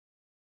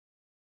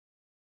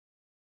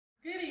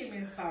Good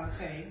evening,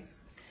 Saute.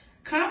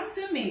 Come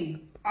to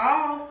me,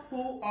 all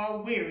who are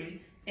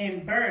weary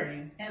and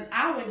burdened, and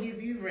I will give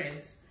you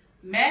rest.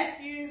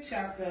 Matthew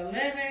chapter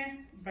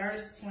 11,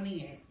 verse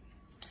 28.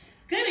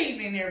 Good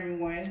evening,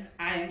 everyone.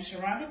 I am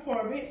Sharonda,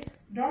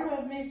 daughter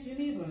of Miss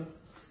Geneva,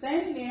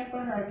 standing in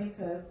for her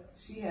because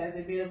she has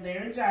a bit of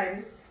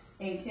laryngitis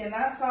and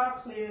cannot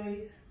talk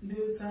clearly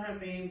due to her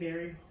being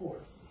very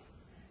hoarse.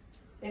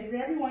 If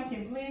everyone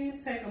can please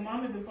take a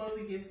moment before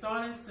we get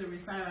started to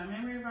recite our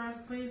memory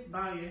verse, please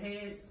bow your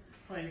heads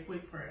for a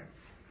quick prayer.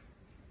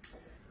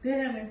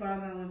 Dear Heavenly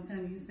Father, I want to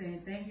come to you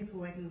saying thank you for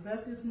waking us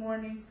up this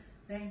morning.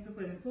 Thank you for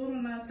putting food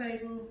on our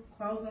table,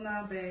 clothes on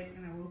our back,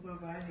 and a roof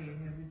over our head,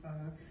 Heavenly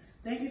Father.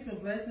 Thank you for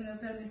blessing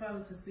us, Heavenly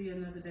Father, to see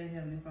another day,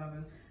 Heavenly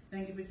Father.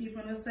 Thank you for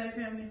keeping us safe,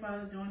 Heavenly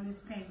Father, during this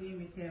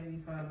pandemic,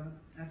 Heavenly Father.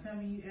 I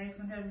come to you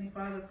asking, Heavenly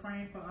Father,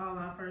 praying for all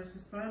our first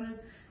responders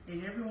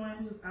and everyone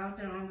who's out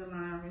there on the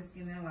line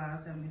risking their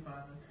lives, Heavenly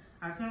Father.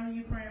 I come to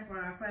you praying for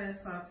our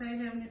class Saute,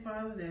 Heavenly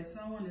Father, that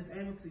someone is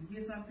able to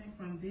get something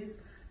from this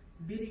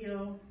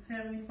video,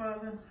 Heavenly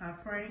Father. I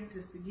pray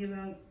just to give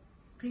them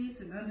peace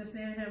and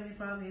understanding, Heavenly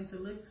Father, and to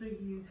look to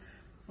you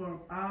for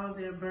all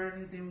their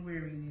burdens and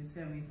weariness,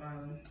 Heavenly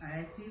Father. I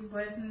ask these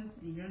blessings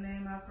in your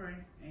name I pray.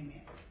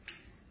 Amen.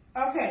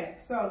 Okay,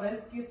 so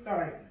let's get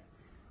started.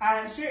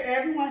 I am sure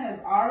everyone has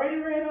already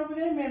read over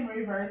their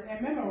memory verse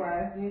and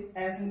memorized it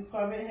as Ms.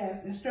 Corbett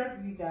has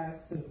instructed you guys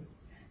to.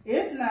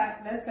 If not,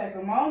 let's take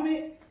a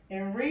moment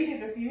and read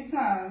it a few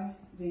times,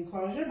 then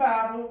close your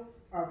Bible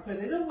or put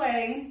it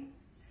away,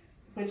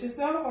 put your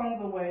cell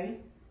phones away,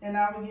 and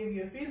I will give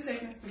you a few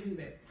seconds to do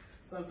that.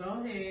 So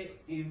go ahead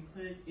and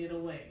put it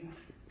away.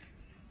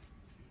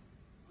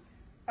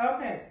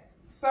 Okay,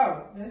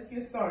 so let's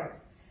get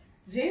started.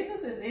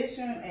 Jesus is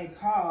issuing a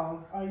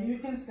call, or you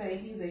can say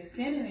he's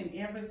extending an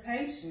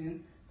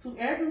invitation to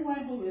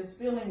everyone who is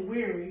feeling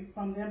weary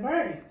from their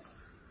burdens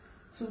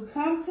to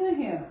come to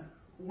him.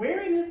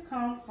 Weariness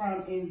comes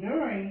from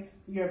enduring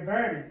your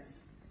burdens.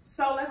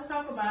 So let's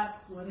talk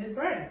about what is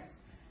burdens.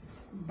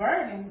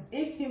 Burdens,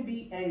 it can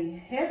be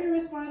a heavy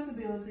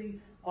responsibility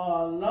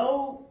or a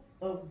load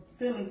of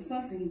feeling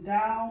something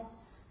down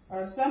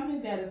or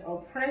something that is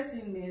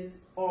oppressing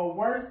or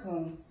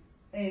worrisome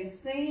in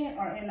sin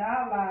or in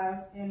our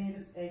lives, and it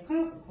is a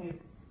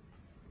consequence.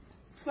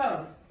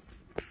 So,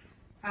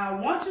 I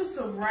want you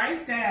to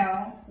write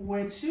down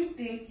what you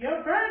think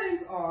your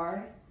burdens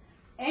are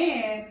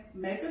and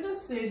make a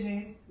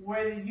decision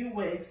whether you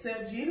will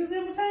accept Jesus'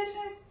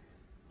 invitation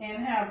and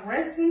have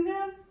rest in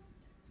him.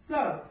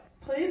 So,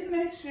 please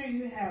make sure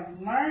you have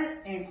learned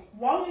and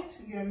quoted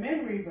to your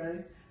memory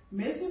verse.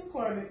 Mrs.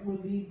 Corbett will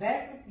be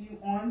back with you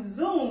on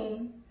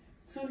Zoom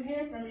to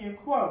hear from your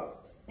quote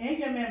and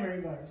your memory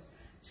verse.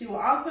 She will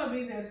also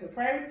be there to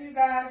pray with you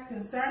guys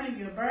concerning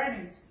your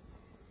burdens.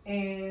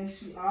 And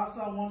she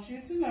also wants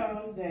you to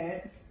know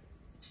that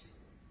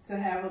to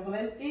have a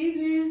blessed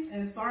evening.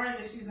 And sorry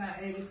that she's not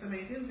able to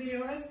make this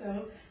video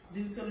herself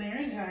due to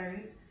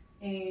laryngitis.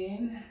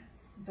 And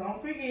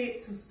don't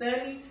forget to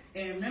study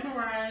and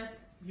memorize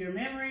your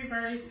memory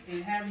verse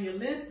and have your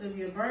list of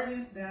your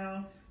burdens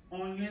down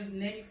on your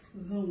next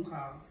Zoom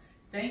call.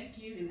 Thank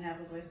you and have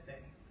a blessed day.